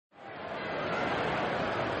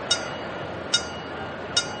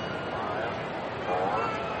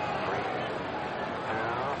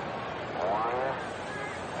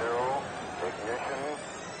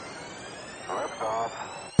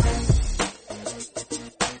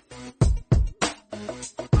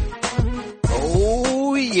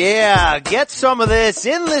yeah, get some of this.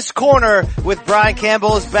 In this corner with Brian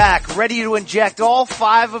Campbell is back, ready to inject all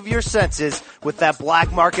 5 of your senses with that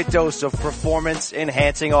black market dose of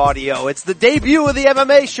performance-enhancing audio. It's the debut of the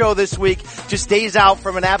MMA show this week, just days out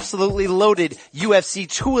from an absolutely loaded UFC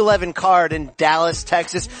 211 card in Dallas,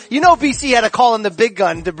 Texas. You know BC had a call in the big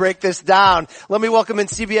gun to break this down. Let me welcome in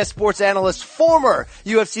CBS Sports analyst, former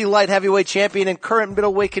UFC light heavyweight champion and current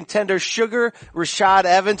middleweight contender, Sugar Rashad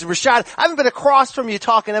Evans. Rashad, I haven't been across from you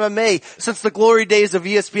talking MMA since the glory days of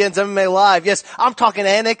ESPN's MMA Live. Yes, I'm talking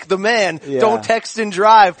Anik, the man. Yeah. Don't text and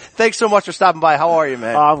drive. Thanks so much for stopping by. How are you,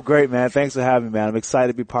 man? Oh, I'm great, man. Thanks for having me, man. I'm excited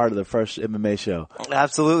to be part of the first MMA show.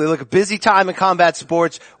 Absolutely. Look, a busy time in combat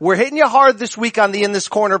sports. We're hitting you hard this week on the In This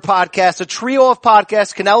Corner podcast, a trio of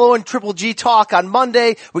podcasts. Canelo and Triple G talk on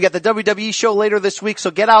Monday. We got the WWE show later this week,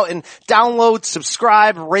 so get out and download,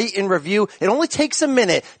 subscribe, rate, and review. It only takes a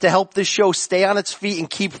minute to help this show stay on its feet and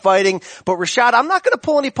keep fighting. But Rashad, I'm not going to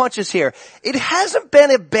pull any punches here. It hasn't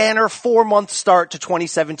been a banner 4-month start to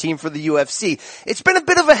 2017 for the UFC. It's been a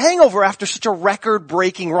bit of a hangover after such a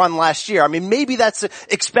record-breaking run last year. I mean, maybe that's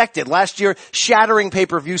expected. Last year, shattering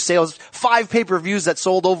pay-per-view sales, 5 pay-per-views that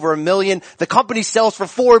sold over 1 million. The company sells for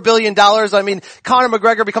 $4 billion. I mean, Conor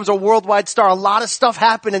McGregor becomes a worldwide star. A lot of stuff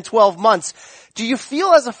happened in 12 months. Do you feel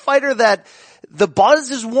as a fighter that the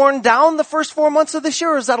buzz is worn down the first 4 months of this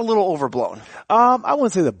year, or is that a little overblown? I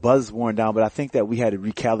wouldn't say the buzz is worn down, but I think that we had to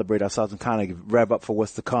recalibrate ourselves and kind of rev up for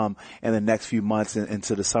what's to come in the next few months and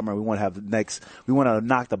into the summer. We want to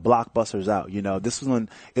knock the blockbusters out. You know, this one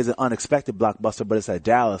is an unexpected blockbuster, but it's at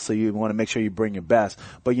Dallas, so you want to make sure you bring your best.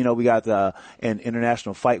 But you know, we got an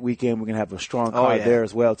international fight weekend. We're going to have a strong card there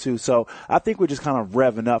as well too. So I think we're just kind of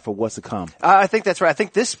revving up for what's to come. I think that's right. I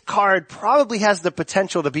think this card probably has the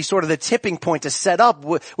potential to be sort of the tipping point to set up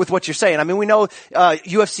with what you're saying. I mean, we know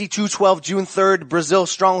UFC 212 June 3rd, Brazil,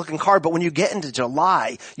 strong looking card, but when you get into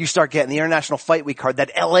July, you start getting the International Fight Week card,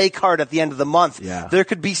 that LA card at the end of the month. Yeah. There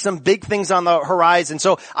could be some big things on the horizon.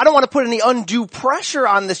 So I don't want to put any undue pressure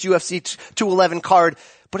on this UFC 211 card,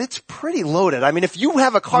 but it's pretty loaded. I mean, if you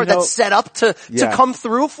have a card that's set up to come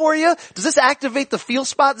through for you, does this activate the feel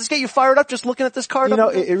spot? Does this get you fired up just looking at this card? You know,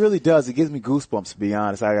 it really does. It gives me goosebumps, to be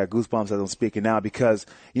honest. I got goosebumps as I'm speaking now because,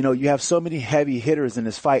 you know, you have so many heavy hitters in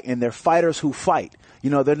this fight, and they're fighters who fight. You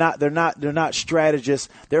know, they're not strategists.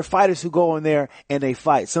 They're fighters who go in there and they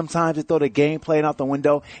fight. Sometimes they throw the game plan out the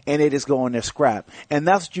window and they just go in there scrap. And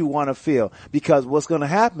that's what you want to feel, because what's going to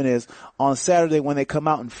happen is on Saturday when they come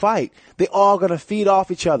out and fight, they all going to feed off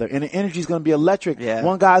each other and the energy is going to be electric. Yeah.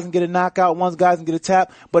 One guy's going to get a knockout, one guy's going to get a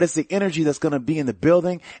tap, but it's the energy that's going to be in the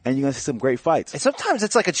building and you're going to see some great fights. And sometimes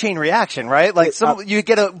it's like a chain reaction, right? Like you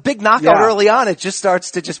get a big knockout early on, it just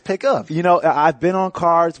starts to just pick up. You know, I've been on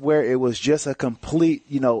cards where it was just a complete,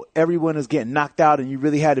 you know, everyone is getting knocked out and you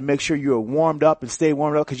really had to make sure you were warmed up and stay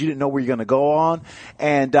warmed up because you didn't know where you're going to go on.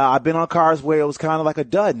 And I've been on cards where it was kind of like a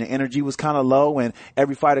dud and the energy was kind of low and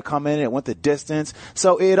every fighter come in and it went the distance.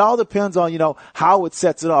 So it all depends on, you know, how it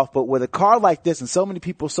sets it off. But with a card like this and so many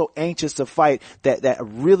people so anxious to fight that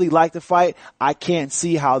really like to fight, I can't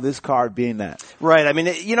see how this card being that. Right. I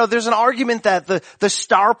mean, you know, there's an argument that the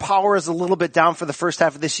star power is a little bit down for the first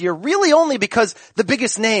half of this year, really only because the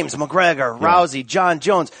biggest names, McGregor, Rousey, John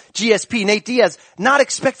Jones, GSP, Nate Diaz, not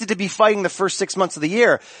expected to be fighting the first 6 months of the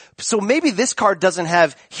year. So maybe this card doesn't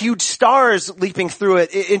have huge stars leaping through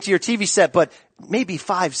it into your TV set, but maybe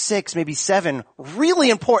 5, 6, maybe 7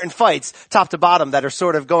 really important fights top to bottom that are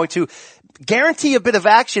sort of going to guarantee a bit of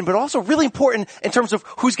action, but also really important in terms of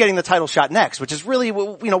who's getting the title shot next, which is really,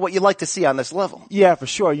 you know, what you like to see on this level. Yeah, for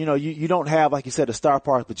sure. You know, you don't have, like you said, the star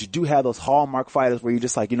parts, but you do have those hallmark fighters where you're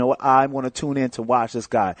just like, you know what, I'm going to tune in to watch this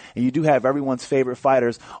guy. And you do have everyone's favorite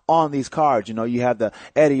fighters on these cards. You know, you have the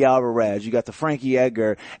Eddie Alvarez, you got the Frankie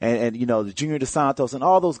Edgar, and you know, the Junior Dos Santos, and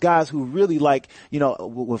all those guys who really like, you know,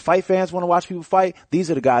 when fight fans want to watch people fight, these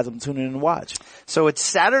are the guys I'm tuning in to watch. So it's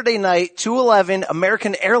Saturday night, 211,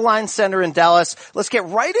 American Airlines Center in Dallas. Let's get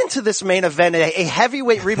right into this main event, a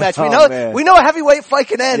heavyweight rematch. We know a heavyweight fight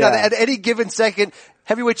can end at any given second.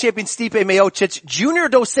 Heavyweight champion Stipe Miocic, Junior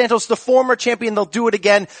Dos Santos, the former champion, they'll do it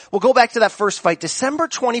again. We'll go back to that first fight. December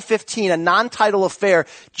 2015, a non-title affair.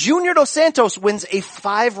 Junior Dos Santos wins a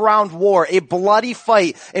 5-round war, a bloody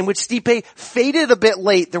fight in which Stipe faded a bit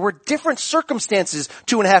late. There were different circumstances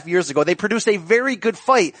 2.5 years ago. They produced a very good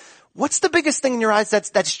fight. What's the biggest thing in your eyes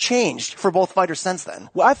that's changed for both fighters since then?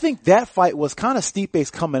 Well, I think that fight was kind of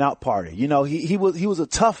Stipe's coming out party. You know, he was a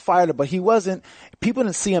tough fighter, but people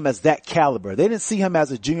didn't see him as that caliber. They didn't see him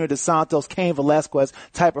as a Junior Dos Santos, Cain Velasquez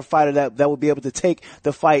type of fighter that would be able to take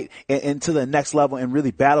the fight into the next level and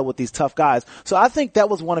really battle with these tough guys. So I think that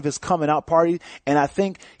was one of his coming out parties, and I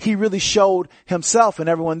think he really showed himself and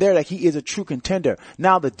everyone there that he is a true contender.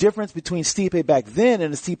 Now, the difference between Stipe back then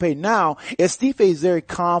and the Stipe now is Stipe is very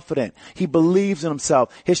confident. He believes in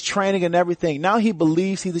himself, his training and everything. Now he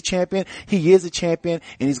believes he's a champion. He is a champion,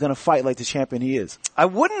 and he's going to fight like the champion he is. I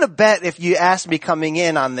wouldn't have bet if you asked me coming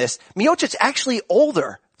in on this. Miocic's actually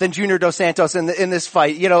older than Junior Dos Santos in this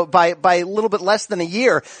fight, you know, by a little bit less than a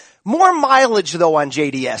year. More mileage though on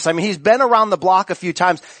JDS. I mean, he's been around the block a few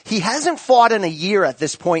times. He hasn't fought in a year at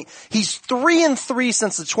this point. He's 3-3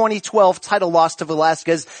 since the 2012 title loss to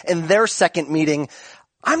Velasquez in their second meeting.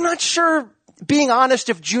 I'm not sure, being honest,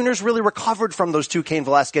 if Junior's really recovered from those two Cain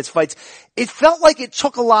Velasquez fights. It felt like it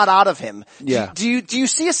took a lot out of him. Yeah. Do you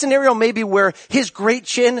see a scenario maybe where his great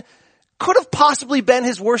chin could have possibly been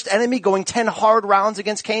his worst enemy, going 10 hard rounds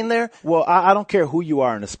against Cain there? Well, I don't care who you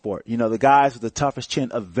are in the sport. You know, the guys with the toughest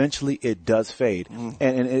chin, eventually it does fade. And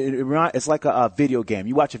it's like a video game.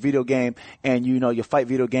 You watch a video game and you fight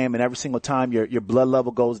video game, and every single time your blood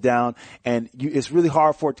level goes down, and it's really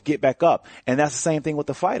hard for it to get back up. And that's the same thing with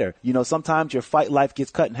the fighter. You know, sometimes your fight life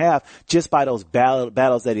gets cut in half just by those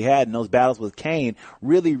battles that he had, and those battles with Cain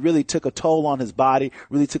really took a toll on his body,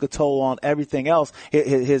 really took a toll on everything else.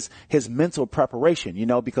 His mental preparation,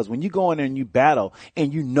 because when you go in there and you battle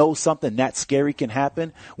and something that scary can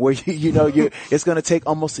happen where it's going to take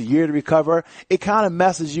almost a year to recover, it kind of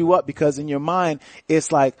messes you up, because in your mind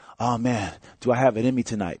it's like, oh man, do I have it in me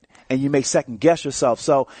tonight? And you may second guess yourself.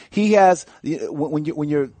 So he has, when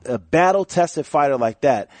you're a battle tested fighter like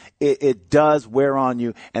that, it does wear on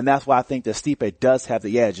you. And that's why I think that Stipe does have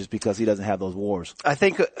the edge, just because he doesn't have those wars. I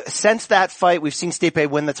think since that fight, we've seen Stipe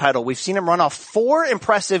win the title. We've seen him run off 4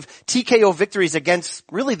 impressive TKO victories against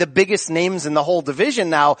really the biggest names in the whole division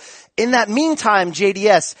now. In that meantime,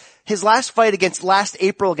 JDS, his last fight last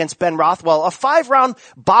April against Ben Rothwell, a 5-round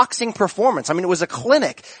boxing performance. I mean, it was a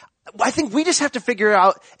clinic. I think we just have to figure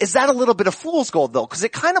out, is that a little bit of fool's gold though? Because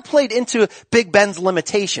it kind of played into Big Ben's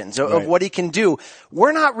limitations of what he can do.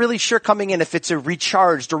 We're not really sure coming in if it's a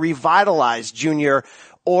recharged or revitalized Junior,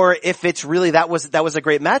 or if it's really that was a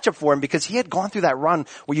great matchup for him, because he had gone through that run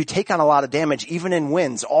where you take on a lot of damage, even in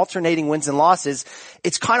wins, alternating wins and losses.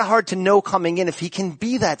 It's kind of hard to know coming in if he can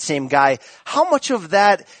be that same guy. How much of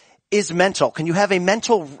that is mental? Can you have a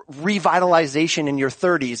mental revitalization in your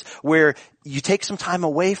 30s where you take some time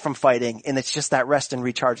away from fighting and it's just that rest and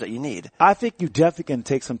recharge that you need? I think you definitely can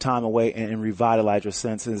take some time away and revitalize your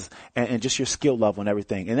senses and just your skill level and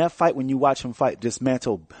everything. In that fight, when you watch him fight,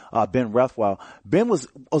 dismantle Ben Rothwell, Ben was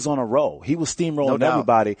on a roll. He was steamrolling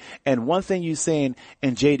everybody. And one thing you've seen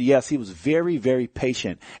in JDS, he was very, very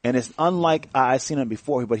patient. And it's unlike I've seen him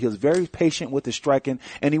before, but he was very patient with his striking.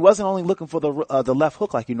 And he wasn't only looking for the left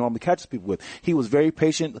hook like he normally catches people with. He was very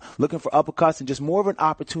patient, looking for uppercuts, and just more of an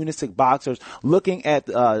opportunistic boxer, looking at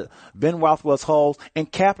Ben Rothwell's holes and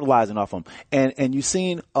capitalizing off them. And you've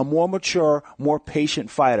seen a more mature, more patient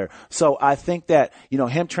fighter. So I think that,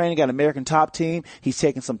 him training at American Top Team, he's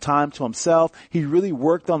taking some time to himself. He really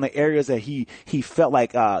worked on the areas that he felt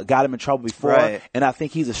like got him in trouble before. Right. And I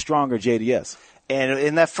think he's a stronger JDS. And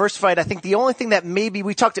in that first fight, I think the only thing that maybe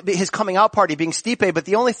we talked about his coming out party being Stipe, but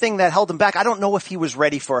the only thing that held him back, I don't know if he was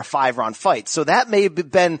ready for a 5-round fight. So that may have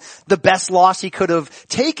been the best loss he could have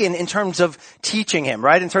taken in terms of teaching him,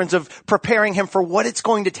 right? In terms of preparing him for what it's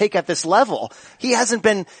going to take at this level. He hasn't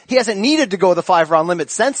needed to go the 5-round limit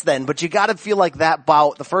since then, but you gotta feel like that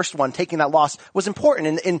bout, the first one, taking that loss was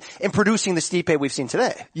important in producing the Stipe we've seen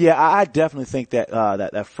today. Yeah, I definitely think that,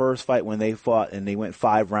 that first fight when they fought and they went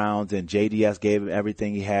 5 rounds and JDS gave him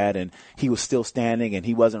everything he had and he was still standing, and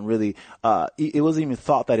he wasn't really, it wasn't even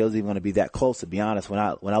thought that it was even going to be that close, to be honest, when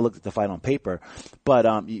I looked at the fight on paper.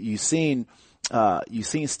 But, you've seen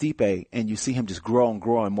Stipe and you see him just grow and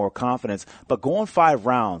grow in more confidence. But going 5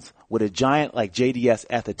 rounds with a giant like JDS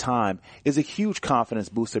at the time is a huge confidence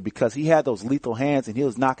booster, because he had those lethal hands and he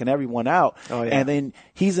was knocking everyone out. Oh, yeah. And then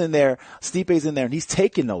he's in there, Stipe's in there, and he's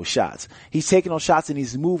taking those shots. He's taking those shots and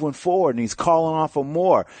he's moving forward and he's calling on for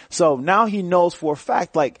more. So now he knows for a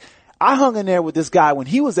fact, like, I hung in there with this guy when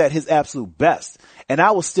he was at his absolute best, and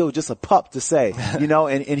I was still just a pup to say,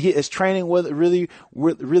 and his training was really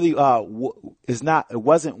it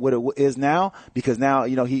wasn't what it is now, because now,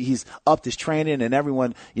 he's upped his training and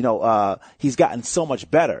everyone, he's gotten so much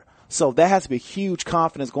better. So that has to be huge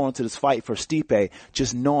confidence going into this fight for Stipe,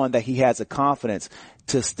 just knowing that he has a confidence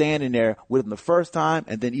to stand in there with him the first time,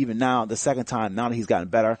 and then even now, the second time, now that he's gotten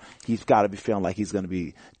better, he's got to be feeling like he's going to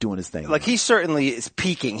be doing his thing. Like, he certainly is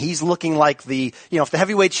peaking. He's looking like if the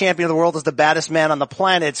heavyweight champion of the world is the baddest man on the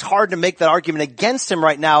planet, it's hard to make that argument against him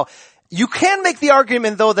right now. You can make the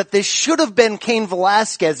argument, though, that this should have been Cain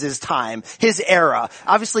Velasquez's time, his era.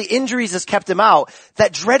 Obviously, injuries has kept him out.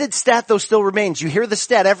 That dreaded stat, though, still remains. You hear the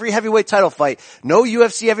stat every heavyweight title fight. No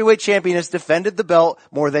UFC heavyweight champion has defended the belt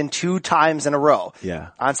more than 2 times in a row. Yeah.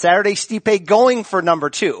 On Saturday, Stipe going for number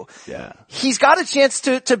 2. Yeah. He's got a chance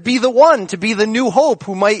to be the one, to be the new hope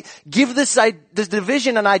who might give this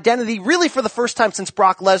division an identity really for the first time since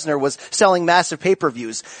Brock Lesnar was selling massive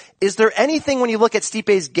pay-per-views. Is there anything when you look at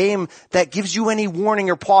Stipe's game that gives you any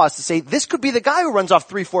warning or pause to say this could be the guy who runs off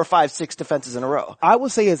 3, 4, 5, 6 defenses in a row? I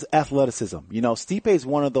would say his athleticism. Stipe is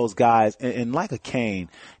one of those guys, and like a Cain,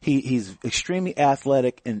 he's extremely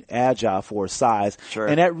athletic and agile for his size. Sure.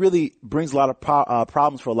 And that really brings a lot of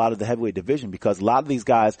problems for a lot of the heavyweight division, because a lot of these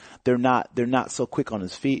guys, they're not so quick on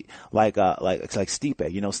his feet like Stipe.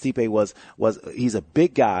 Stipe he's a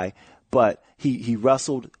big guy, but he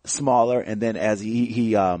wrestled smaller, and then as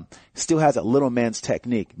he still has a little man's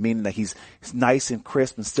technique, meaning that he's nice and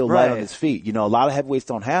crisp and still light on his feet. A lot of heavyweights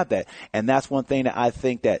don't have that. And that's one thing that I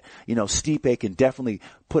think that, Stipe can definitely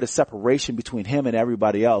put a separation between him and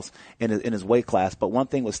everybody else in his weight class. But one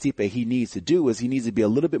thing with Stipe he needs to do is he needs to be a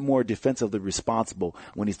little bit more defensively responsible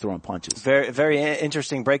when he's throwing punches. Very, very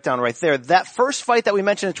interesting breakdown right there. That first fight that we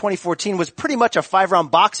mentioned in 2014 was pretty much a 5-round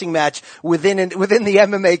boxing match within the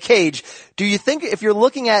MMA cage. Do you think if you're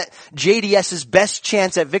looking at JDS's best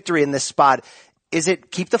chance at victory in this spot, is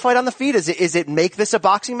it keep the fight on the feet? Is it make this a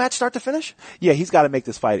boxing match start to finish? Yeah, he's got to make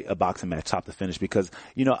this fight a boxing match top to finish, because,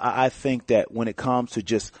 I think that when it comes to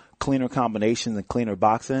just cleaner combinations and cleaner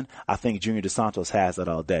boxing, I think Junior Dos Santos has that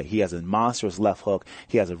all day. He has a monstrous left hook.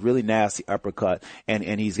 He has a really nasty uppercut, and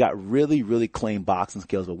he's got really, really clean boxing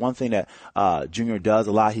skills. But one thing that Junior does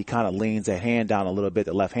a lot, he kind of leans that hand down a little bit,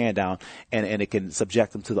 the left hand down, and it can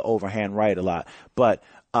subject him to the overhand right a lot. But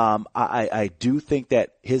I do think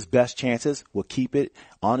that his best chances will keep it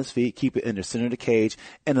on his feet, keep it in the center of the cage,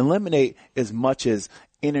 and eliminate as much as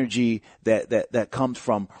energy that comes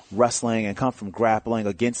from wrestling and come from grappling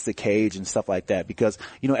against the cage and stuff like that. Because,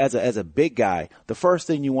 as a big guy, the first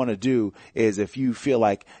thing you want to do is, if you feel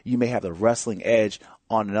like you may have the wrestling edge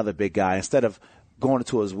on another big guy, instead of going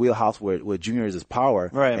into his wheelhouse where Junior is his power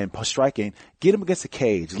and striking, get him against the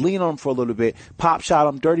cage, lean on him for a little bit, pop shot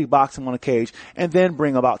him, dirty box him on the cage, and then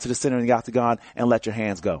bring him out to the center of the octagon and let your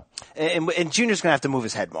hands go. And Junior's gonna have to move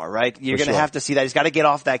his head more, right? You're gonna have to see that. He's gotta get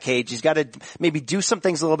off that cage. He's gotta maybe do some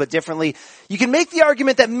things a little bit differently. You can make the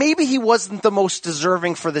argument that maybe he wasn't the most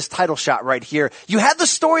deserving for this title shot right here. You had the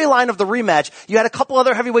storyline of the rematch. You had a couple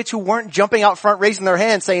other heavyweights who weren't jumping out front, raising their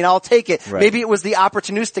hands, saying, I'll take it. Right. Maybe it was the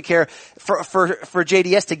opportunistic here for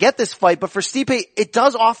JDS to get this fight, but for Stipe, it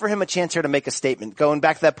does offer him a chance here to make a statement. Going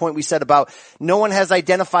back to that point we said about no one has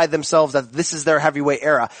identified themselves that this is their heavyweight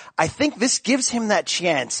era. I think this gives him that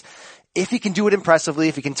chance. If he can do it impressively,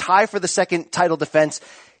 if he can tie for the second title defense,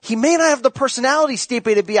 he may not have the personality,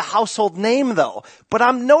 Stipe, to be a household name, though. But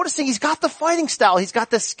I'm noticing he's got the fighting style. He's got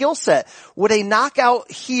the skill set. Would a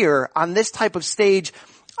knockout here on this type of stage,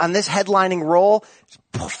 on this headlining role,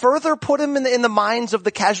 further put him in the minds of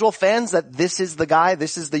the casual fans that this is the guy,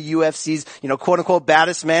 this is the UFC's, quote unquote,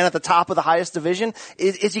 baddest man at the top of the highest division?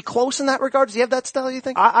 Is he close in that regard? Does he have that style, you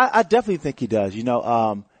think? I definitely think he does.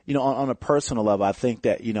 On a personal level, I think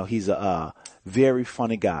that, he's a very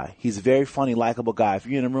funny guy. He's a very funny, likable guy. If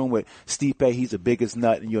you're in a room with Stipe, he's the biggest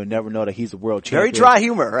nut, and you'll never know that he's a world champion. Very dry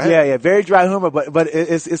humor, right? Yeah, very dry humor, but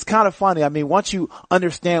it's kind of funny. I mean, once you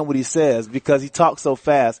understand what he says, because he talks so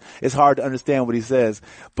fast, it's hard to understand what he says.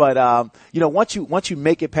 But, once you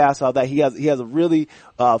make it past all that, he has a really,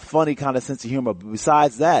 funny kind of sense of humor. But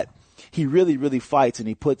besides that, he really, really fights, and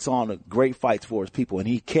he puts on great fights for his people, and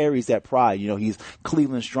he carries that pride. He's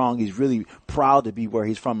Cleveland strong. He's really proud to be where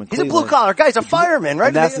he's from in Cleveland. He's a blue collar guy. He's a fireman, right?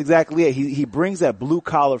 And that's exactly it. He brings that blue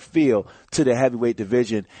collar feel to the heavyweight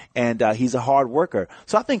division, and he's a hard worker.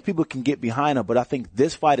 So I think people can get behind him, but I think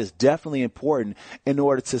this fight is definitely important in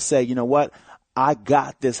order to say, you know what? I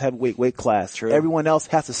got this heavyweight weight class. True. Everyone else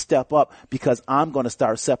has to step up, because I'm going to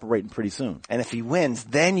start separating pretty soon. And if he wins,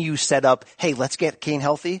 then you set up, hey, let's get Cain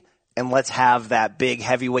healthy. And let's have that big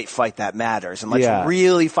heavyweight fight that matters. And let's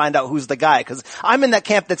really find out who's the guy. Because I'm in that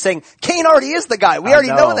camp that's saying, Cain already is the guy. We already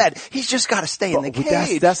know that. He's just got to stay in the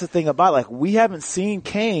cage. That's the thing about it. Like, we haven't seen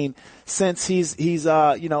Cain since he's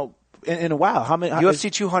in a while. How many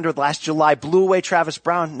UFC 200 last July blew away Travis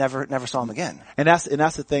Brown. Never saw him again. And that's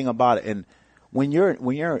the thing about it. And when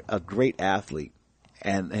you're a great athlete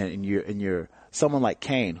and you're someone like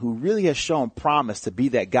Kane, who really has shown promise to be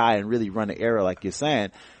that guy and really run the era, like you're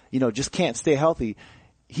saying, just can't stay healthy.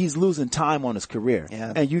 He's losing time on his career.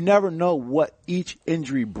 Yeah. And you never know what each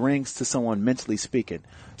injury brings to someone mentally speaking.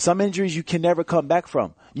 Some injuries you can never come back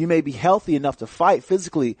from. You may be healthy enough to fight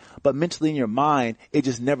physically, but mentally in your mind, it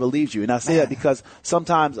just never leaves you. And I say that because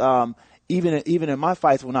sometimes, even in my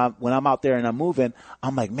fights, when I'm out there and I'm moving,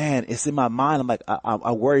 I'm like, man, it's in my mind. I'm like,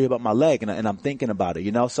 I worry about my leg and I'm thinking about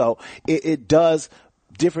it, So it does,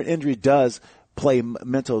 different injury does play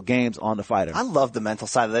mental games on the fighter. I love the mental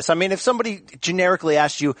side of this. I mean, if somebody generically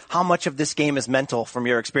asked you how much of this game is mental from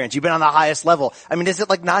your experience, you've been on the highest level. I mean, is it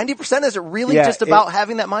like 90%? Is it really just about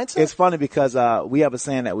having that mindset? It's funny because, we have a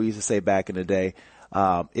saying that we used to say back in the day.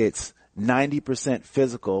 It's 90%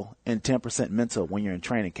 physical and 10% mental when you're in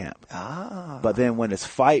training camp. But then when it's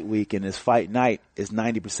fight week and it's fight night, it's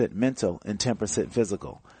 90% mental and 10%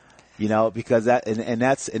 physical. Because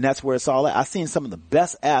that's where it's all at. I've seen some of the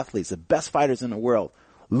best athletes, the best fighters in the world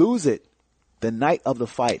lose it the night of the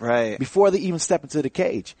fight. Right. Before they even step into the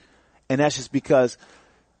cage. And that's just because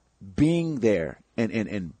being there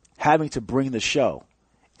and having to bring the show,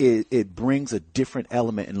 it brings a different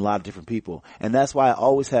element in a lot of different people. And that's why I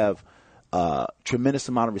always have tremendous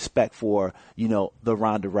amount of respect for, the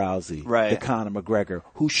Ronda Rousey, the Conor McGregor,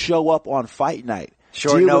 who show up on fight night.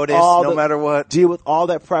 Short notice, no matter what. Deal with all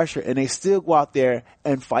that pressure, and they still go out there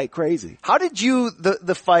and fight crazy. How did you,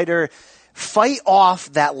 the fighter, fight off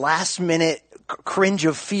that last minute cringe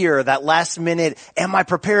of fear, that last minute, am I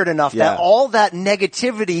prepared enough? Yeah. That all that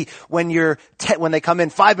negativity when when they come in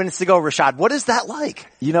 5 minutes to go, Rashad, what is that like?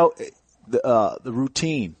 The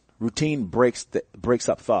routine breaks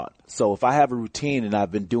up thought. So if I have a routine and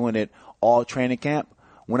I've been doing it all training camp,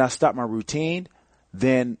 when I start my routine,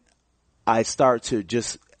 then I start to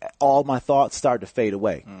all my thoughts start to fade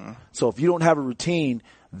away. So if you don't have a routine,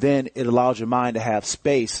 then it allows your mind to have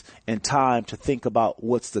space and time to think about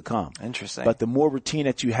what's to come. Interesting. But the more routine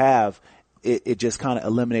that you have, it just kind of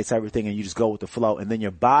eliminates everything and you just go with the flow, and then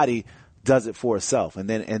your body does it for itself. And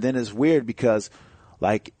then it's weird because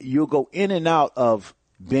like you'll go in and out of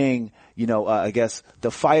being, I guess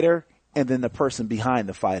the fighter and then the person behind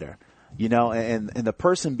the fighter. And the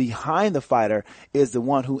person behind the fighter is the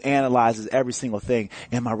one who analyzes every single thing.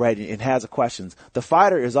 Am I ready? And has the questions. The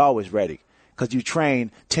fighter is always ready because you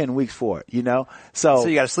train 10 weeks for it, So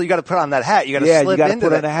you got to put on that hat. You got to slip into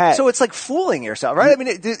put on the hat. So it's like fooling yourself, right? I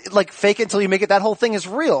mean, like fake it until you make it. That whole thing is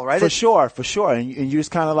real, right? For sure. And you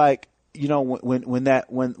just kind of like, when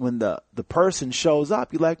the person shows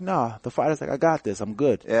up, you're like, nah, the fighter's like, I got this. I'm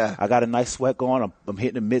good. Yeah. I got a nice sweat going. I'm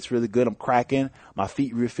hitting the mitts really good. I'm cracking. My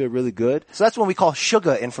feet feel really good. So that's when we call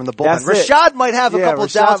Sugar in from the bullpen. That's Rashad might have a couple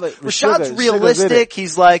of doubts. Rashad's realistic.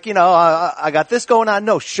 He's like, I got this going on.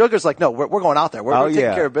 No, Sugar's like, no, we're going out there. We're taking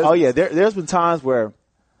care of business. Oh yeah. There's been times where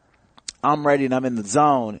I'm ready and I'm in the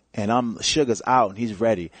zone and Sugar's out and he's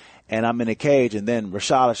ready and I'm in a cage and then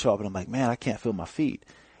Rashad will show up and I'm like, man, I can't feel my feet.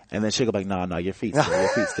 And then Sugar like, no, your feet's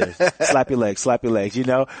there. Slap your legs,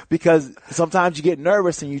 because sometimes you get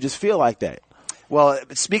nervous and you just feel like that. Well,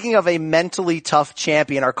 speaking of a mentally tough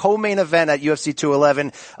champion, our co-main event at UFC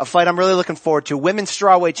 211, a fight I'm really looking forward to, women's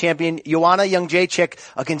strawweight champion Joanna Jedrzejczyk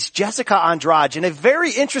against Jessica Andrade in a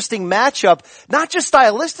very interesting matchup, not just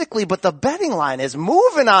stylistically, but the betting line is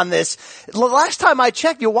moving on this. Last time I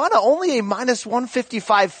checked, Joanna only a minus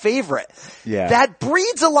 155 favorite. Yeah. That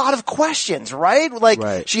breeds a lot of questions, right?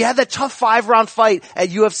 Like, she had that tough 5-round fight at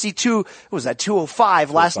UFC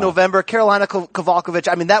 205 last November, Carolina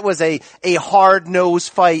Kowalkiewicz. I mean, that was a hard-nosed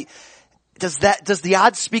fight. Does the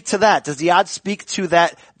odds speak to that? Does the odds speak to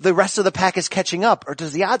that the rest of the pack is catching up? Or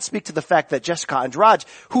does the odds speak to the fact that Jessica Andrade,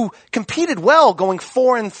 who competed well going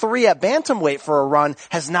 4-3 at bantamweight for a run,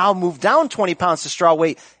 has now moved down 20 pounds to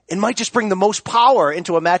strawweight and might just bring the most power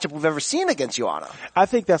into a matchup we've ever seen against Joanna? I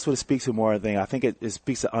think that's what it speaks to more than I think it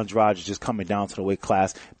speaks to Andrade just coming down to the weight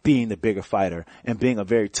class, being the bigger fighter and being a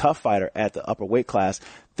very tough fighter at the upper weight class,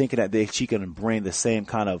 thinking that she can bring the same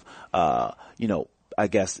kind of, I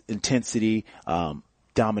guess intensity,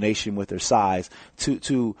 domination with her size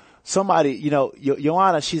to somebody,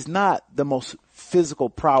 Joanna, she's not the most physical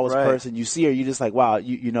prowess person. You see her, you're just like, wow,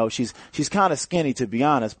 she's kind of skinny to be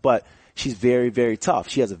honest, but she's very, very tough.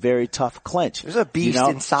 She has a very tough clinch. There's a beast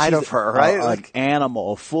inside of her, right? An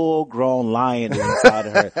animal, a full-grown lion inside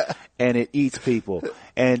of her, and it eats people.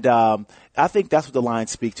 And I think that's what the lines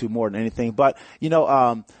speak to more than anything. But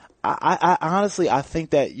I honestly, I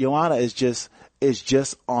think that Joanna is just is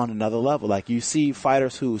just on another level. Like you see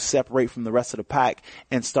fighters who separate from the rest of the pack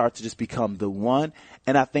and start to just become the one.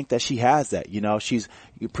 And I think that she has that, she's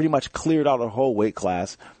pretty much cleared out her whole weight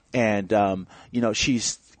class. And,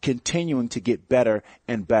 she's continuing to get better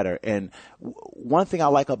and better. And one thing I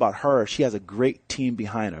like about her, she has a great team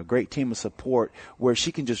behind her, a great team of support where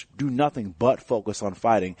she can just do nothing but focus on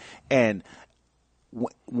fighting. And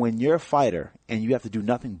when you're a fighter and you have to do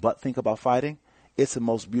nothing but think about fighting, it's the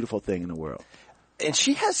most beautiful thing in the world. And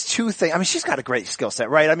she has two things. I mean, she's got a great skill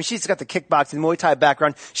set, right? I mean, she's got the kickboxing, Muay Thai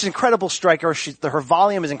background. She's an incredible striker. Her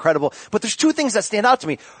volume is incredible. But there's two things that stand out to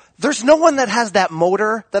me. There's no one that has that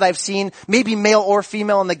motor that I've seen, maybe male or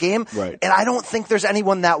female in the game. Right. And I don't think there's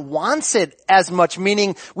anyone that wants it as much,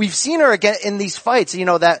 meaning we've seen her again in these fights.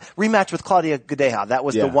 That rematch with Claudia Gadeja, that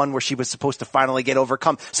was the one where she was supposed to finally get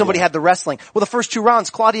overcome. Somebody had the wrestling. Well, the first 2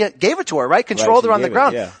 rounds, Claudia gave it to her, right? Controlled her on the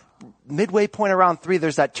ground. Midway point around 3,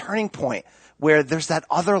 there's that turning point where there's that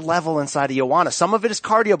other level inside of Joanna. Some of it is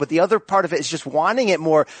cardio, but the other part of it is just wanting it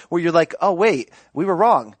more, where you're like, oh wait, we were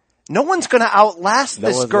wrong. No one's gonna outlast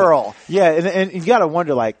this girl. And you gotta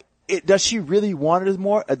wonder, does she really want it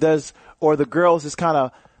more? Or the girls just kind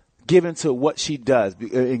of given to what she does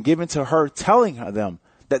and given to her telling them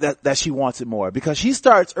that she wants it more, because she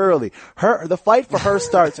starts early. The fight for her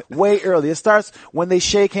starts way early. It starts when they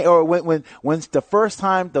shake hands, or when the first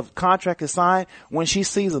time the contract is signed, when she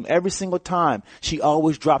sees them every single time, she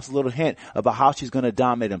always drops a little hint about how she's going to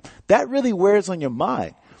dominate them. That really wears on your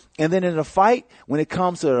mind. And then in a fight, when it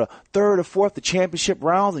comes to the third or fourth, the championship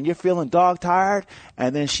rounds, and you're feeling dog tired,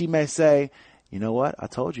 and then she may say, you know what? I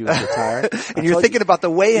told you I was tired. And you're thinking about the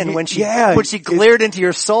weigh-in when she glared into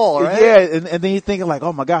your soul, right? Yeah, and then you're thinking like,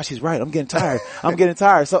 oh my gosh, she's right. I'm getting tired. I'm getting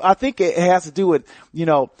tired. So I think it has to do with,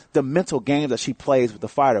 the mental games that she plays with the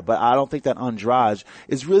fighter. But I don't think that Andrade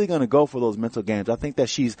is really going to go for those mental games. I think that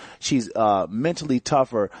she's mentally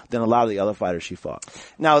tougher than a lot of the other fighters she fought.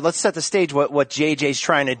 Now let's set the stage what JJ's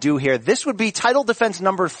trying to do here. This would be title defense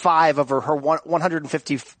number 5 of her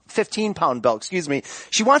 115-pound belt,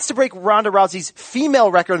 She wants to break Ronda Rousey's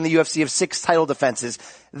female record in the UFC of 6 title defenses.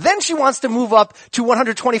 Then she wants to move up to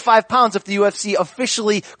 125 pounds if the UFC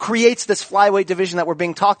officially creates this flyweight division that we're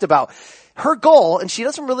being talked about. Her goal, and she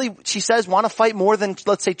doesn't really, she says, want to fight more than,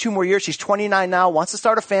 let's say, 2 more years. She's 29 now, wants to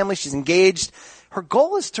start a family, she's engaged. Her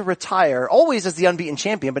goal is to retire, always as the unbeaten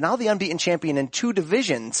champion, but now the unbeaten champion in 2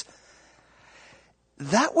 divisions.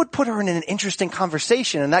 That would put her in an interesting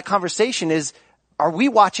conversation, and that conversation is, are we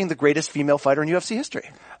watching the greatest female fighter in UFC history?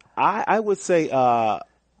 I would say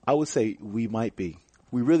we might be.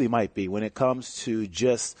 We really might be when it comes to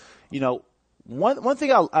just, one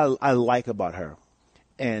thing I like about her,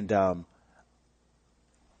 and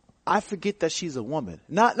I forget that she's a woman.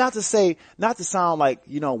 Not to sound like,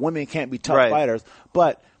 women can't be tough fighters,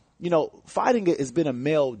 but, fighting has been a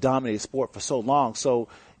male dominated sport for so long. So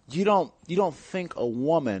you don't think a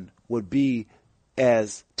woman would be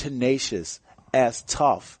as tenacious, as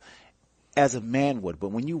tough as a man would. But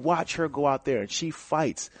when you watch her go out there and she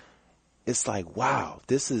fights, it's like, wow,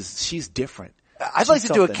 she's different. I'd like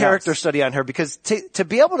to do a character study on her, because to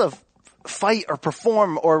be able to fight or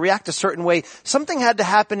perform or react a certain way, something had to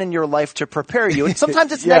happen in your life to prepare you. And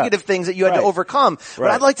sometimes it's negative things that you had to overcome.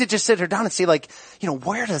 But I'd like to just sit her down and see,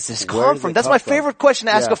 where does this come from? That's my favorite question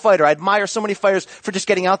to ask a fighter. I admire so many fighters for just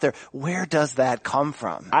getting out there. Where does that come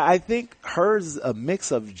from? I think hers is a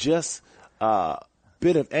mix of just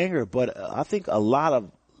bit of anger, but I think a lot of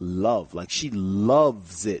love. Like, she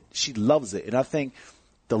loves it. She loves it. And I think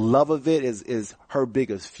the love of it is her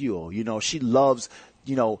biggest fuel. She loves,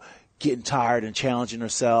 getting tired and challenging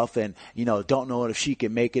herself and, don't know if she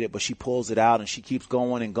can make it, but she pulls it out and she keeps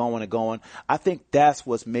going and going and going. I think that's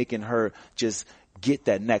what's making her just get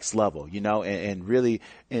that next level, and really,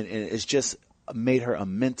 and it's just made her a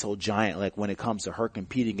mental giant. Like, when it comes to her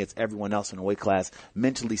competing against everyone else in the weight class,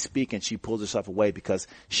 mentally speaking, she pulls herself away because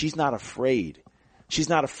she's not afraid. She's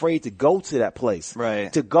not afraid to go to that place.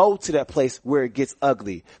 Right. To go to that place where it gets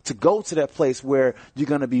ugly. To go to that place where you're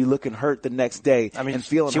going to be looking hurt the next day and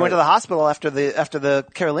feeling she went to the hospital after the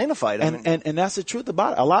Carolina fight. And that's the truth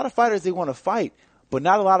about it. A lot of fighters, they want to fight, but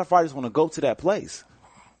not a lot of fighters want to go to that place.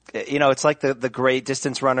 It's like the great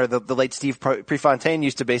distance runner, the late Steve Prefontaine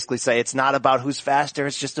used to basically say, it's not about who's faster,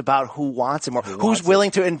 it's just about who wants it more. Who's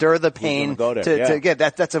willing to endure the pain to get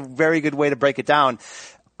that. That's a very good way to break it down.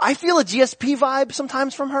 I feel a GSP vibe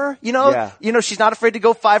sometimes from her, you know? You know, she's not afraid to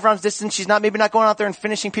go 5 rounds distance. She's maybe not going out there and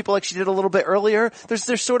finishing people like she did a little bit earlier.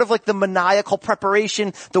 There's sort of like the maniacal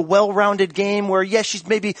preparation, the well-rounded game where, yes, she's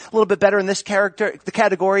maybe a little bit better in this the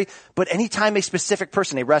category, but anytime a specific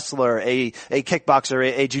person, a wrestler, a kickboxer,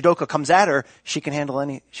 a judoka comes at her, she can handle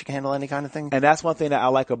any kind of thing. And that's one thing that I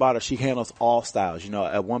like about her. She handles all styles. You know,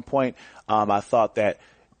 at one point, I thought that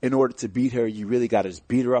in order to beat her, you really got to just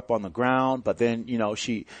beat her up on the ground. But then, you know,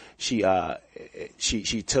 she had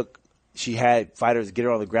fighters get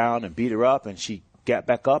her on the ground and beat her up, and she got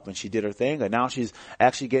back up and she did her thing. And now she's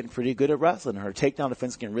actually getting pretty good at wrestling. Her takedown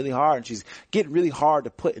defense is getting really hard, and she's getting really hard to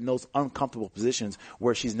put in those uncomfortable positions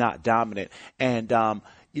where she's not dominant. And,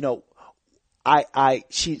 you know,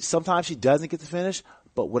 sometimes she doesn't get the finish.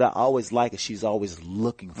 But what I always like is she's always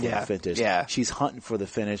looking for the finish. Yeah. She's hunting for the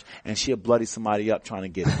finish, and she'll bloody somebody up trying to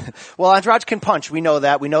get it. Well, Andrade can punch. We know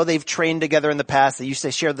that. We know they've trained together in the past. They used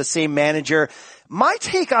to share the same manager. My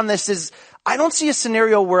take on this is I don't see a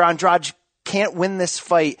scenario where Andrade can't win this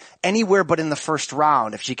fight anywhere but in the first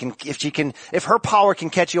round. If her power can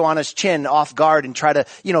catch Joanna's chin off guard and try to,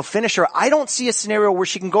 you know, finish her, I don't see a scenario where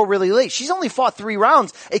she can go really late. She's only fought 3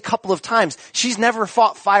 rounds a couple of times. She's never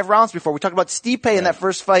fought 5 rounds before. We talked about Stipe in that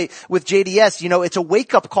first fight with JDS. You know, it's a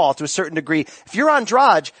wake-up call to a certain degree. If you're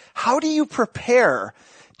Andrade, how do you prepare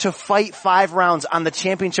to fight 5 rounds on the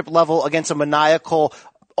championship level against a maniacal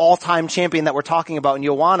all-time champion that we're talking about in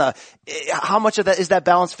Joanna? How much of that is that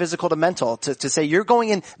balance, physical to mental, to say you're going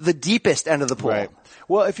in the deepest end of the pool? Right.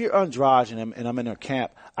 Well, if you're Andrade and I'm in her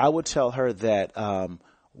camp, I would tell her that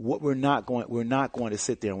we're not going to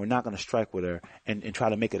sit there and we're not going to strike with her and try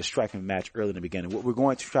to make it a striking match early in the beginning. What we're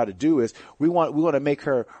going to try to do is we want to make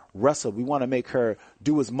her wrestle. We want to make her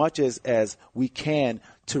do as much as we can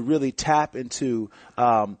to really tap into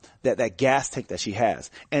that gas tank that she has.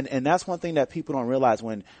 And that's one thing that people don't realize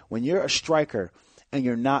when you're a striker and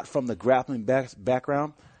you're not from the grappling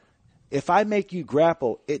background. If I make you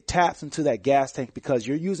grapple, it taps into that gas tank because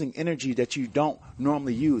you're using energy that you don't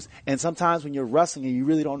normally use. And sometimes when you're wrestling and you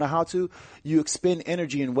really don't know how to, you expend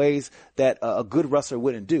energy in ways that a good wrestler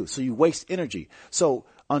wouldn't do. So you waste energy. So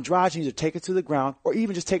Andrade needs to take it to the ground or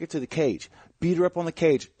even just take it to the cage. Beat her up on the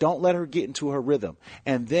cage. Don't let her get into her rhythm.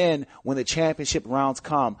 And then when the championship rounds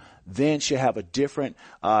come, then she'll have a different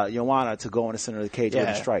Joanna to go in the center of the cage with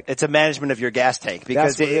a strike. It's a management of your gas tank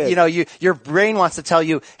because you know your brain wants to tell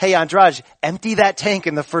you, hey Andrade, empty that tank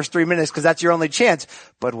in the first 3 minutes because that's your only chance.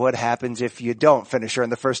 But what happens if you don't finish her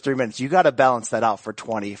in the first 3 minutes? You got to balance that out for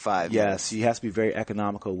 25 minutes. Yes, she has to be very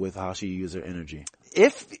economical with how she uses her energy.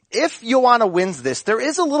 If Joanna wins this, there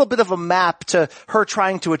is a little bit of a map to her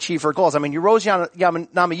trying to achieve her goals. I mean, Rose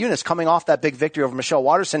Namajunas coming off that big victory over Michelle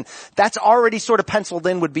Waterson, that's already sort of penciled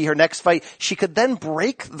in would be her next fight. She could then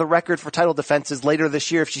break the record for title defenses later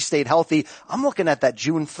this year if she stayed healthy. I'm looking at that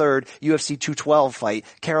June 3rd UFC 212 fight,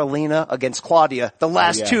 Carolina against Claudia, the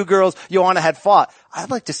last 2 girls Joanna had fought.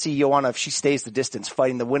 I'd like to see Joanna, if she stays the distance,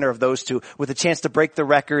 fighting the winner of those 2 with a chance to break the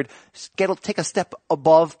record, take a step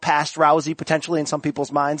above past Rousey potentially in some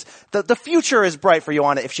people's minds. The future is bright for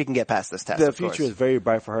Joanna if she can get past this test. The future is very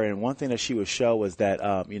bright for her. And one thing that she would show was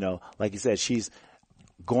that, you know, like you said, she's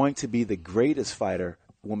going to be the greatest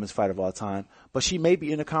women's fighter of all time, but she may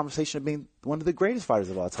be in a conversation of being one of the greatest fighters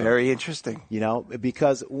of all time. Very interesting. You know,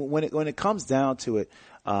 because when it comes down to it,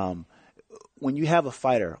 when you have a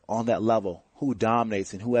fighter on that level who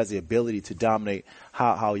dominates and who has the ability to dominate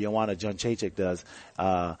how Joanna Jedrzejczyk does,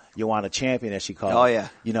 Joanna Champion as she calls it. Oh yeah.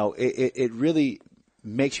 You know, it really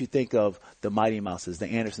makes you think of the Mighty Mouses, the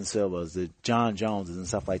Anderson Silvas, the John Joneses and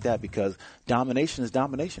stuff like that, because domination is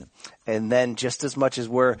domination. And then just as much as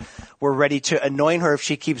we're ready to anoint her if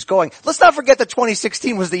she keeps going, let's not forget that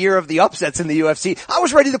 2016 was the year of the upsets in the UFC. I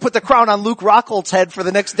was ready to put the crown on Luke Rockhold's head for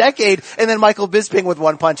the next decade, and then Michael Bisping with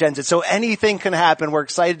one punch ends it. So anything can happen. We're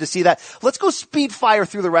excited to see that. Let's go speed fire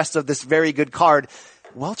through the rest of this very good card.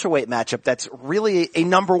 Welterweight matchup that's really a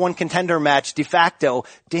number 1 contender match de facto.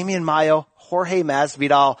 Damian Maia, Jorge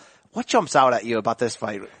Masvidal. What jumps out at you about this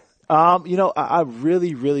fight? You know, I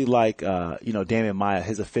really, really like, you know, Damian Maia,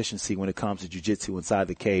 his efficiency when it comes to jiu-jitsu inside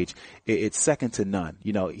the cage. It's second to none.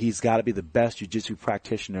 You know, he's got to be the best jiu-jitsu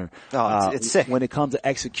practitioner. It's sick. When it comes to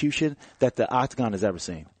execution that the octagon has ever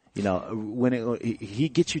seen. You know, when he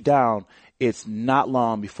gets you down, it's not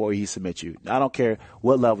long before he submits you. I don't care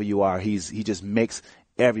what level you are. He just makes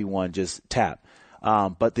everyone just tap.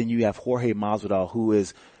 But then you have Jorge Masvidal, who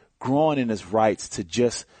is growing in his rights to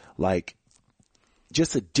just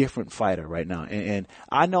a different fighter right now. And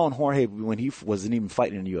I know in Jorge when he wasn't even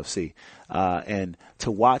fighting in the UFC, and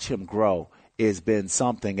to watch him grow has been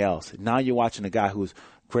something else. Now you're watching a guy who's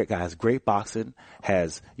has great boxing,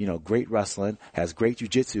 has, great wrestling, has great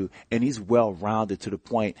jiu-jitsu, and he's well-rounded to the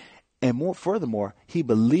point. And furthermore, he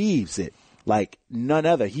believes it like none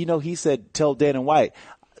other. He said, tell Dana White,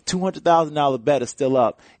 $200,000 bet is still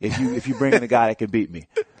up if you bring in a guy that can beat me.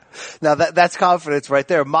 Now that's confidence right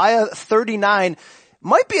there. Maia, 39,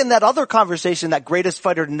 might be in that other conversation, that greatest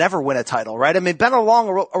fighter to never win a title, right? I mean, been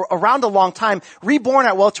around a long time, reborn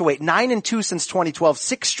at welterweight, 9-2 since 2012,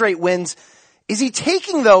 6 straight wins. Is he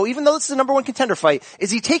taking, though, even though this is the number one contender fight, is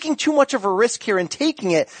he taking too much of a risk here in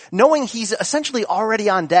taking it, knowing he's essentially already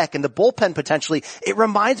on deck and the bullpen potentially? It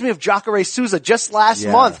reminds me of Jacare Souza just last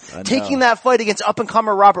month, taking that fight against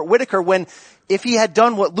up-and-comer Robert Whittaker when, if he had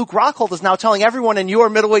done what Luke Rockhold is now telling everyone in your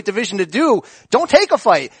middleweight division to do, don't take a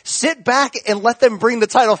fight. Sit back and let them bring the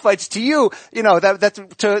title fights to you, that's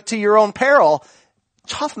to your own peril.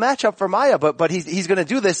 Tough matchup for Maia, but he's going to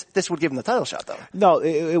do this. This would give him the title shot, though. No,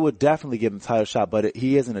 it would definitely give him the title shot, but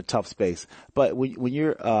he is in a tough space. But when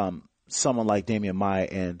you're someone like Damian Maia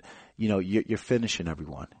and you're finishing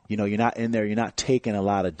everyone. You're not in there. You're not taking a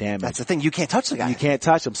lot of damage. That's the thing. You can't touch the guy. You can't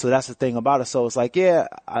touch him. So that's the thing about it. So it's like,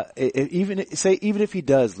 even if he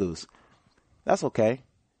does lose, that's okay.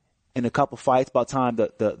 In a couple fights, by the time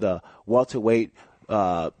the welterweight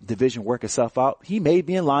division work itself out, he may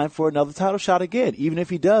be in line for another title shot again, even if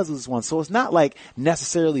he does lose one. So it's not like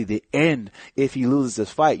necessarily the end if he loses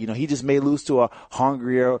this fight. He just may lose to a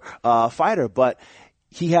hungrier fighter, but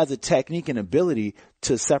he has a technique and ability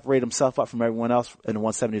to separate himself up from everyone else in the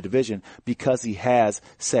 170 division because he has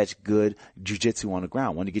such good jiu-jitsu on the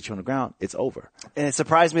ground. When he gets you on the ground, it's over. And it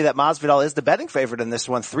surprised me that Masvidal is the betting favorite in this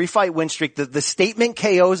one. 3-fight win streak. The statement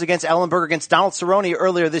KOs against Ellenberger, against Donald Cerrone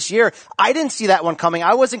earlier this year. I didn't see that one coming.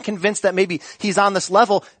 I wasn't convinced that maybe he's on this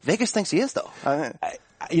level. Vegas thinks he is, though.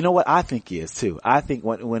 You know what? I think he is, too. I think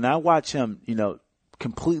when I watch him,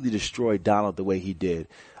 completely destroy Donald the way he did,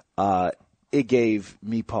 it gave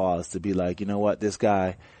me pause to be like, you know what, this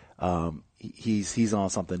guy, he's on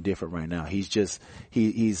something different right now. He's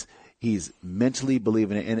mentally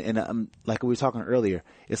believing it. And like we were talking earlier,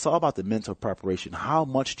 it's all about the mental preparation. How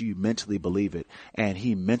much do you mentally believe it? And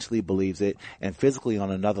he mentally believes it, and physically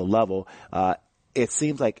on another level. It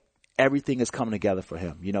seems like everything is coming together for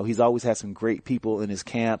him. He's always had some great people in his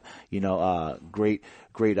camp, great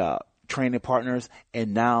training partners.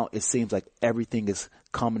 And now it seems like everything is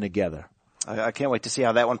coming together. I can't wait to see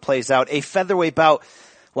how that one plays out. A featherweight bout.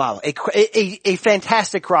 Wow. A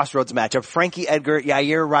fantastic crossroads matchup. Frankie Edgar,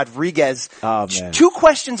 Yair Rodriguez. Oh, man. 2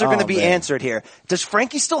 questions are going to be answered here. Does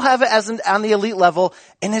Frankie still have it on the elite level?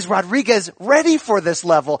 And is Rodriguez ready for this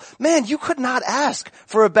level? Man, you could not ask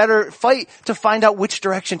for a better fight to find out which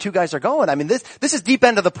direction 2 guys are going. I mean, this is deep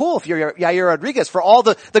end of the pool if you're Yair Rodriguez, for all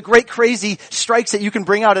the great crazy strikes that you can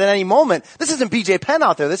bring out at any moment. This isn't BJ Penn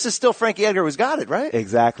out there. This is still Frankie Edgar who's got it, right?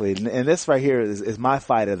 Exactly. And this right here is my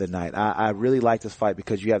fight of the night. I really like this fight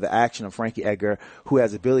because you have the action of Frankie Edgar, who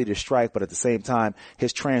has the ability to strike, but at the same time,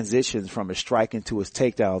 his transitions from his striking to his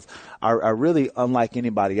takedowns are really unlike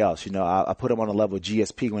anybody else. I put him on a level of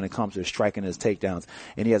GSP when it comes to his striking and his takedowns.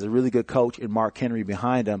 And he has a really good coach in Mark Henry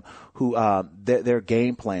behind him who, their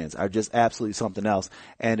game plans are just absolutely something else.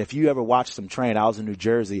 And if you ever watched them train, I was in New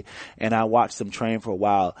Jersey and I watched them train for a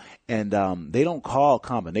while, and they don't call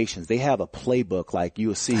combinations. They have a playbook like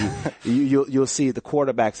you'll see you'll see the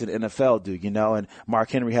quarterbacks in the NFL do, and Mark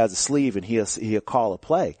Henry has a sleeve and he'll call a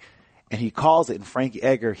play. And he calls it, and Frankie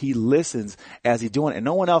Edgar, he listens as he's doing it. And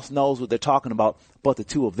no one else knows what they're talking about but the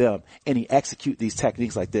 2 of them. And he executes these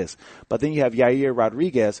techniques like this. But then you have Yair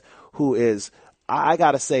Rodriguez, who is, I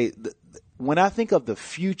gotta say, when I think of the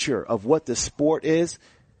future of what the sport is,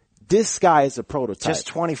 this guy is a prototype. Just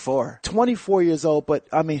 24. 24 years old, but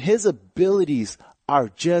I mean, his abilities are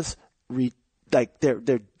just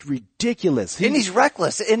they're ridiculous. And he's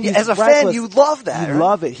reckless. And as a fan, you love that. You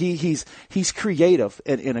love it. He's creative.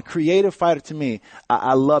 And a creative fighter, to me,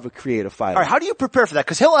 I love a creative fighter. All right, how do you prepare for that?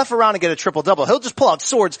 Because he'll F around and get a triple-double. He'll just pull out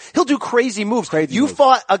swords. He'll do crazy moves. You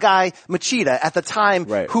fought a guy, Machida, at the time,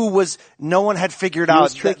 who no one had figured out.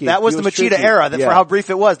 That was the Machida era, for how brief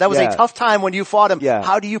it was. That was a tough time when you fought him. Yeah.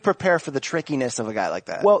 How do you prepare for the trickiness of a guy like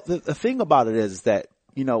that? Well, the thing about it is that,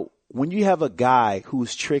 when you have a guy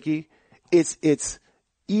who's tricky, it's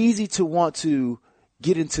easy to want to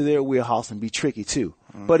get into their wheelhouse and be tricky too.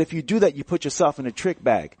 But if you do that, you put yourself in a trick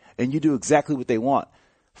bag and you do exactly what they want.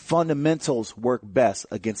 Fundamentals work best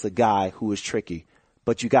against a guy who is tricky.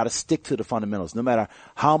 but you got to stick to the fundamentals. No matter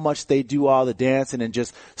how much they do all the dancing and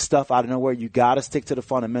just stuff out of nowhere, you got to stick to the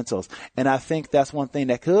fundamentals. And I think that's one thing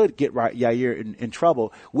that could get Yair in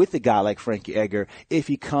trouble with a guy like Frankie Edgar if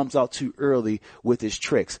he comes out too early with his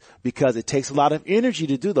tricks, because it takes a lot of energy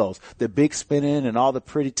to do those. The big spinning and all the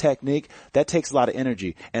pretty technique, that takes a lot of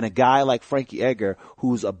energy. And a guy like Frankie Edgar,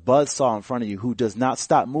 who's a buzzsaw in front of you, who does not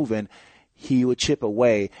stop moving, he would chip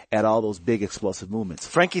away at all those big explosive movements.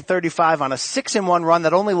 Frankie 35 on a 6-1 run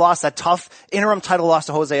that only lost that tough interim title loss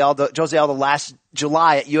to Jose Aldo last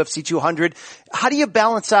July at UFC 200. How do you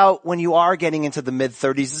balance out when you are getting into the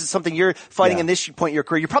mid-30s? Is it something you're fighting in this point in your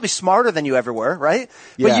career? You're probably smarter than you ever were, right?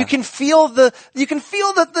 Yeah. But you can feel the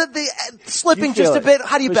slipping just a bit.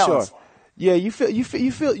 How do you balance? Sure. Yeah, you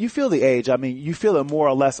feel the age. I mean, you feel it more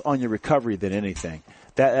or less on your recovery than anything.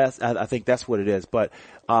 I think that's what it is. But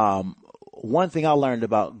one thing I learned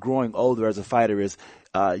about growing older as a fighter is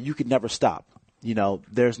you could never stop. You know,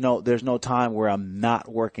 there's no time where I'm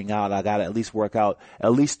not working out. I gotta at least work out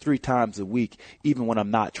at least 3 times a week, even when I'm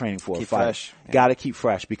not training for a fight. Fresh. Yeah. Gotta keep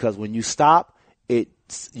fresh, because when you stop,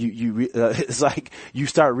 it's like you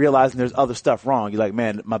start realizing there's other stuff wrong. You're like,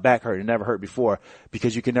 man, my back hurt. It never hurt before,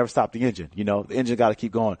 because you can never stop the engine. You know, the engine got to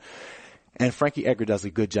keep going. And Frankie Edgar does a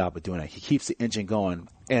good job of doing that. He keeps the engine going.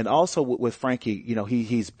 And also with Frankie, you know,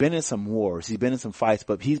 he's been in some wars. He's been in some fights,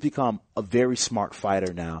 but he's become a very smart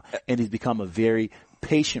fighter now. And he's become a very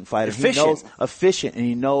patient fighter. Efficient. He knows efficient, and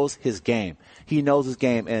he knows his game. He knows his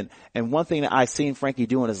game. And one thing that I've seen Frankie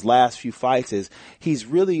do in his last few fights is he's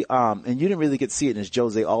really, and you didn't really get to see it in his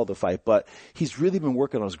Jose Aldo fight, but he's really been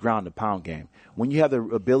working on his ground and pound game. When you have the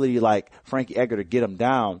ability like Frankie Edgar to get him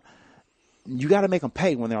down, you got to make them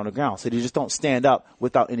pay when they're on the ground, so they just don't stand up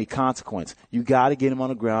without any consequence. You got to get them on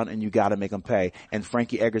the ground, and you got to make them pay. And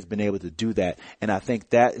Frankie Edgar's been able to do that, and I think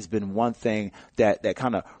that has been one thing that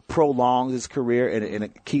kind of prolongs his career, and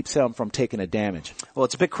it keeps him from taking a damage. Well,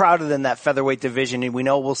 it's a bit crowded in that featherweight division, and we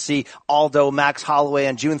know we'll see Aldo, Max Holloway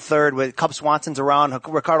on June 3rd with Cub Swanson's around,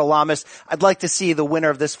 Ricardo Lamas. I'd like to see the winner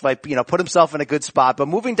of this fight, you know, put himself in a good spot. But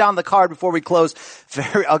moving down the card before we close,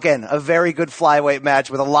 a very good flyweight match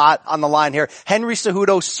with a lot on the line here. Henry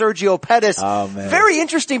Cejudo, Sergio Pettis. Oh, man. Very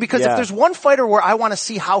interesting, because if there's one fighter where I want to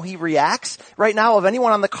see how he reacts right now of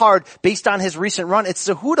anyone on the card based on his recent run, it's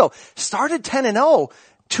Cejudo. Started 10-0.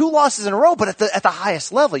 2 losses in a row, but at the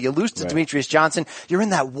highest level. You lose to Demetrius Johnson. You're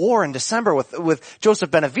in that war in December with Joseph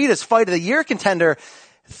Benavidez, fight of the year contender.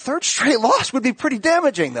 3rd straight loss would be pretty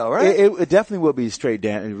damaging, though, right? It definitely will be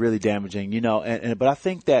really damaging, you know. But I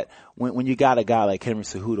think that when you got a guy like Henry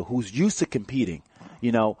Cejudo who's used to competing,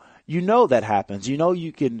 you know that happens. You know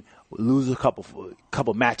you can lose a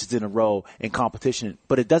couple matches in a row in competition,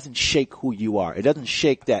 but it doesn't shake who you are. It doesn't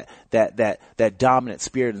shake that dominant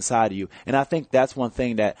spirit inside of you. And I think that's one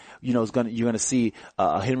thing that, you know, you're gonna see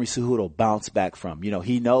Henry Cejudo bounce back from. You know,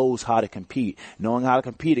 he knows how to compete. Knowing how to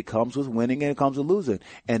compete, it comes with winning and it comes with losing.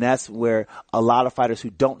 And that's where a lot of fighters who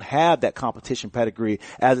don't have that competition pedigree,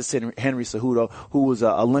 as it's Henry Cejudo, who was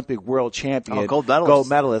an Olympic world champion, gold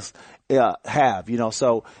medalist. Have, you know,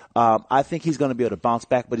 so I think he's going to be able to bounce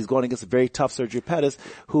back, but he's going against a very tough Sergio Pettis,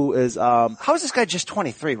 who is how is this guy just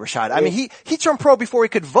 23, Rashad? I mean, he turned pro before he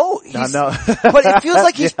could vote. I know. But it feels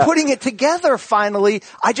like he's putting it together finally.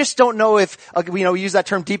 I just don't know if, you know, we use that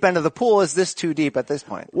term deep end of the pool. Is this too deep at this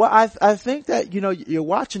point? Well, I think that, you know, you're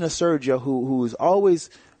watching a Sergio who's always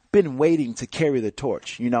been waiting to carry the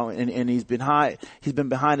torch, you know, and he's been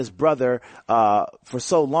behind his brother for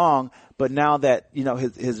so long. But now that, you know,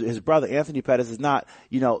 his brother Anthony Pettis is not,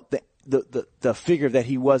 you know, the figure that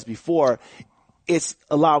he was before, it's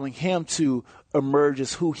allowing him to emerge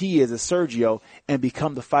as who he is as Sergio and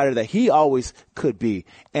become the fighter that he always could be.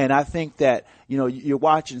 And I think that, you know, you're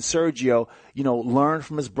watching Sergio, you know, learn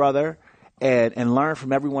from his brother and learn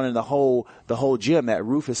from everyone in the whole gym at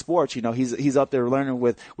Rufus Sports. You know, he's up there learning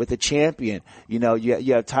with the champion. You know,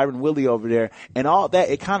 you have Tyron Willie over there, and all that,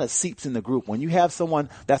 it kind of seeps in the group. When you have someone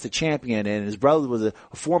that's a champion and his brother was a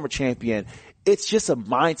former champion, it's just a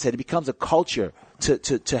mindset. It becomes a culture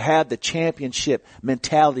to have the championship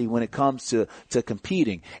mentality when it comes to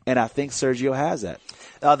competing. And I think Sergio has that.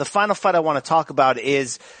 The final fight I want to talk about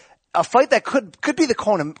is a fight that could be the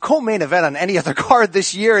co-main event on any other card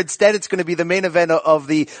this year. Instead, it's going to be the main event of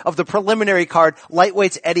the preliminary card.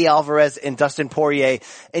 Lightweights Eddie Alvarez and Dustin Poirier.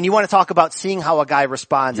 And you want to talk about seeing how a guy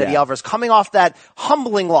responds. Yeah. Eddie Alvarez coming off that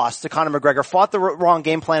humbling loss to Conor McGregor, fought the wrong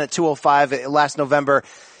game plan at 205 last November.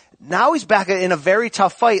 Now he's back in a very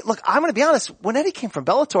tough fight. Look, I'm going to be honest. When Eddie came from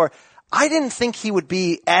Bellator, I didn't think he would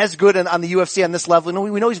be as good on the UFC on this level.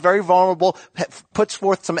 We know he's very vulnerable, puts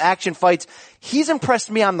forth some action fights. He's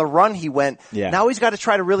impressed me on the run he went. Yeah. Now he's got to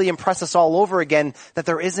try to really impress us all over again that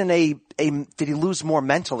there isn't did he lose more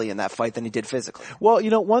mentally in that fight than he did physically? Well,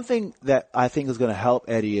 one thing that I think is going to help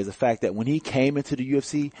Eddie is the fact that when he came into the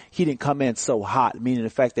UFC, he didn't come in so hot, meaning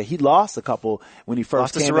the fact that he lost a couple when he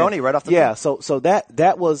first came in. Lost to Cerrone right off the Yeah, so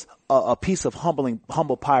that was a piece of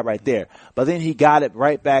humble pie right there. But then he got it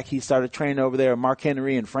right back. He started training over there, Mark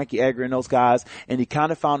Henry and Frankie Edgar and those guys, and he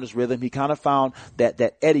kind of found his rhythm. He kind of found that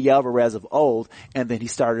Eddie Alvarez of old, and then he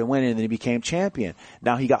started winning, and then he became champion.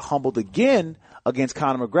 Now he got humbled again against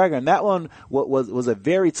Conor McGregor, and that one was a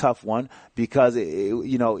very tough one because he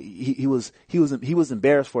was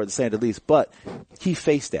embarrassed for it, to say the least. But he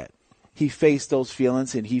faced that. He faced those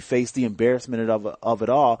feelings and he faced the embarrassment of it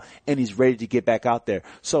all, and he's ready to get back out there.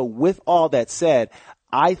 So with all that said,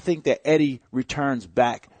 I think that Eddie returns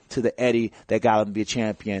back to the Eddie that got him to be a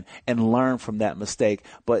champion and learn from that mistake.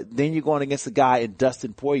 But then you're going against a guy in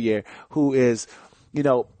Dustin Poirier who is,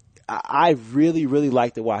 I really, really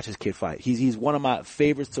like to watch this kid fight. He's one of my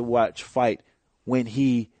favorites to watch fight when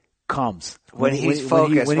he comes. When he's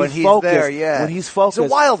focused. When he's there, yeah. When he's focused. It's a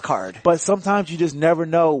wild card. But sometimes you just never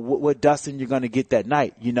know what Dustin you're going to get that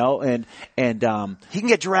night, and he can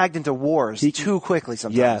get dragged into wars too quickly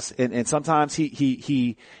sometimes. Yes. And sometimes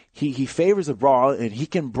he favors a brawl, and he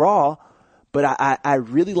can brawl, but I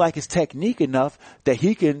really like his technique enough that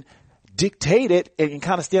he can dictate it and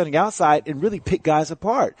kind of stay on the outside and really pick guys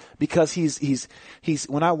apart, because he's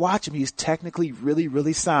when I watch him, he's technically really,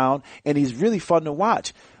 really sound, and he's really fun to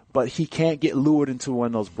watch. But he can't get lured into one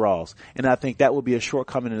of those brawls. And I think that will be a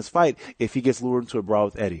shortcoming in his fight if he gets lured into a brawl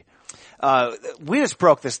with Eddie. We just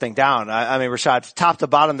broke this thing down. I mean, Rashad, top to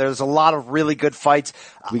bottom, there's a lot of really good fights.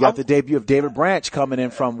 We got the debut of David Branch coming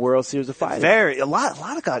in from World Series of Fighting. A lot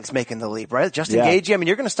of guys making the leap, right? Justin Gaethje. I mean,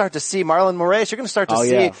 you're going to start to see Marlon Moraes. You're going to start to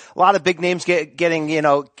see a lot of big names getting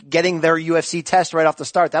their UFC test right off the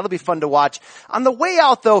start. That'll be fun to watch. On the way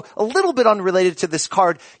out, though, a little bit unrelated to this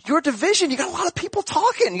card, your division, you got a lot of people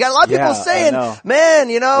talking. You got a lot of people saying,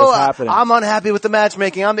 man, I'm unhappy with the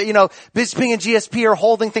matchmaking. Bisping and GSP are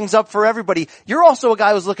holding things up for everybody. You're also a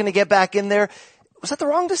guy who's looking to get back in there. Was that the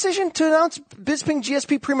wrong decision to announce Bisping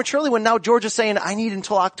GSP prematurely when now George is saying, I need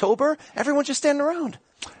until October? Everyone's just standing around.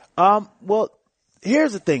 Well,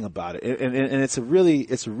 here's the thing about it. And it's a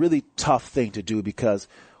really tough thing to do, because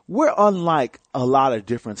we're unlike a lot of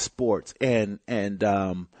different sports, and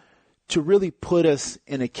to really put us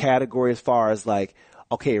in a category as far as like,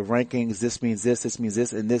 okay, rankings, this means this means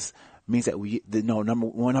this, and this means that number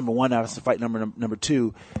one has to fight number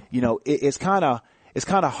two. It's kind of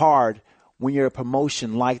hard when you're a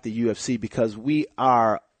promotion like the UFC, because we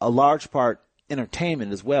are a large part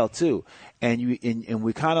entertainment as well too, and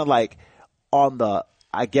we kind of like on the,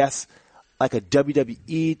 I guess, like a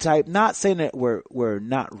WWE type. Not saying that we're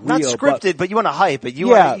not real, not scripted, but you want to hype it. You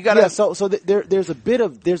gotta. So there's a bit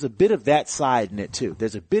of that side in it too.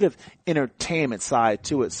 There's a bit of entertainment side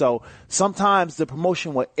to it. So sometimes the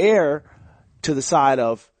promotion will err to the side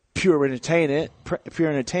of pure entertainment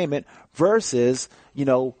versus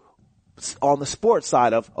on the sports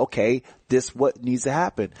side of, okay, this what needs to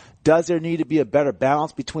happen. Does there need to be a better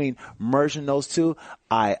balance between merging those two?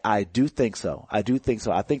 I do think so. I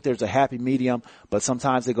think there's a happy medium, but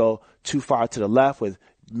sometimes they go too far to the left with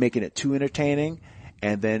making it too entertaining,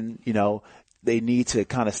 and then they need to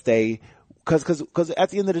kind of stay, because at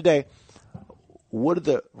the end of the day, what are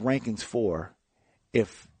the rankings for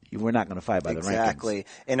if we're not going to fight by the rankings? Exactly.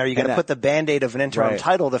 And are you going to put the Band-Aid of an interim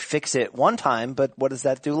title to fix it one time, but what does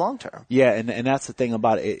that do long term? Yeah, and that's the thing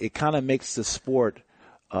about it. It kind of makes the sport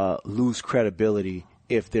lose credibility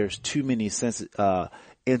if there's too many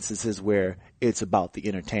instances where it's about the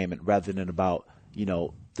entertainment rather than about,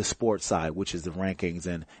 the sports side, which is the rankings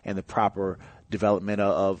and the proper development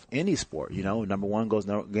of any sport. Number one goes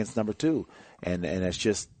against number two, and that's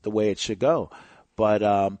just the way it should go. But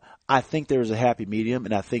I think there's a happy medium,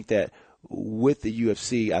 and I think that with the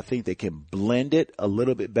UFC, I think they can blend it a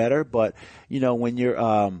little bit better. But when you're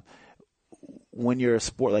a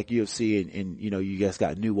sport like UFC, and you guys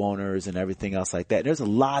got new owners and everything else like that, there's a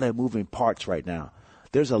lot of moving parts right now.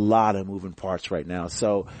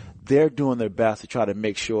 So they're doing their best to try to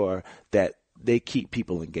make sure that they keep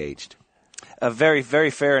people engaged. A very,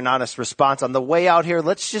 very fair and honest response. On the way out here,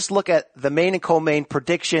 let's just look at the main and co-main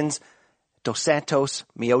predictions. Dos Santos,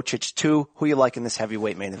 Miocic 2. Who you like in this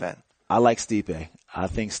heavyweight main event? I like Stipe. I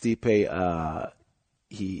think Stipe,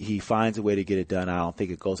 he finds a way to get it done. I don't think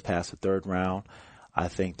it goes past the third round. I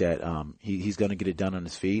think that he's going to get it done on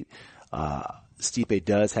his feet. Stipe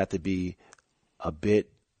does have to be a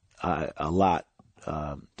bit a lot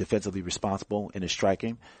defensively responsible in his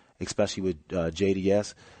striking, especially with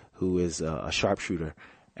JDS, who is a sharpshooter,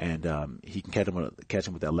 and he can catch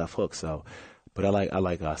him with that left hook. So. But I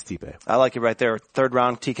like Stipe. I like it right there. 3rd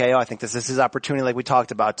round TKO. I think this is his opportunity, like we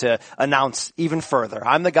talked about, to announce even further.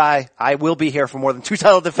 I'm the guy. I will be here for more than 2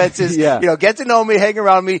 title defenses. Yeah. You know, get to know me, hang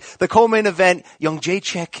around me. The co-main event, young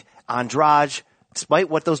Jedrzejczyk, Andrade. Despite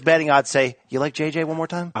what those betting odds say, you like JJ one more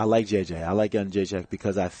time? I like JJ. I like young Jedrzejczyk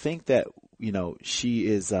because I think that, you know, she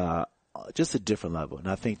is just a different level. And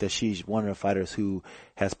I think that she's one of the fighters who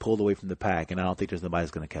has pulled away from the pack, and I don't think there's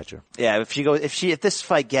nobody's going to catch her. Yeah, if this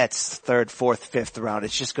fight gets 3rd, 4th, 5th round,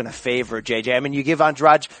 it's just going to favor JJ. I mean, you give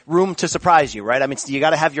Andrade room to surprise you, right? I mean, you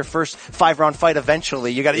got to have your first 5-round fight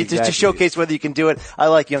eventually. You got to to showcase whether you can do it. I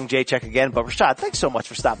like young Jedrzejczyk again, but Rashad, thanks so much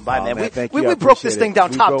for stopping by, man. We broke this thing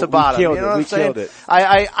down top to bottom. You know what I'm saying?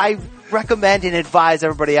 I recommend and advise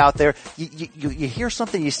everybody out there. You hear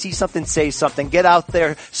something, you see something, say something. Get out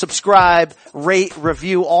there, subscribe, rate,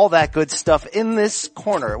 review, all that good stuff in this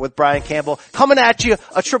corner with Brian Campbell. Coming at you,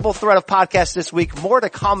 a triple threat of podcasts this week. More to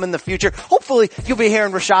come in the future. Hopefully you'll be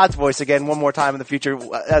hearing Rashad's voice again one more time in the future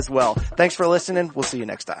as well. Thanks for listening. We'll see you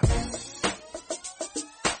next time.